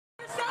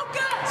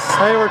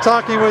Hey, we're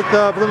talking with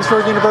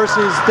Bloomsburg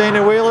University's Dana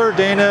Wieller.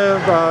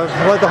 Dana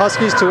led the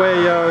Huskies to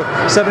a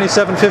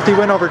 77-50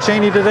 win over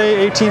Cheyney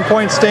today. 18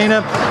 points,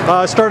 Dana.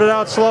 Started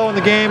out slow in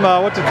the game.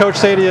 What did Coach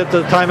say to you at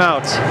the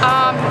timeouts?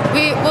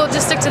 We'll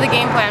just stick to the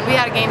game plan. We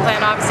had a game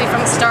plan, obviously,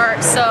 from the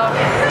start. So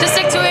just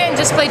stick to it and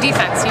just play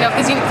defense,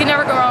 because you can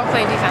never go wrong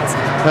playing defense.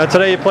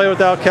 Today you played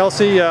without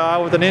Kelsey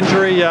with an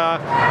injury.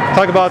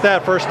 Talk about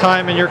that. First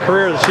time in your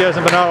career that she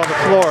hasn't been out on the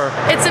floor.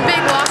 It's a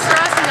big loss for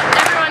us, and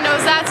everyone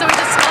knows that, so we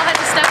just all had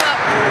to step up.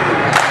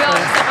 We all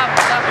had to step up.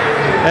 So.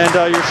 And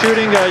your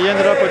shooting, you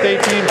ended up with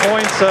 18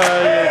 points. You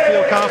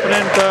feel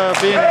confident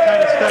being the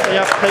kind of step you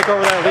have to take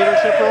over that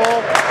leadership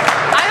role?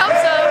 I hope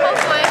so.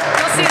 Hopefully.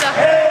 We'll see, though.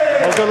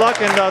 Well, good luck,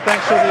 and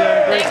thanks for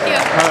the great...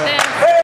 Thank you.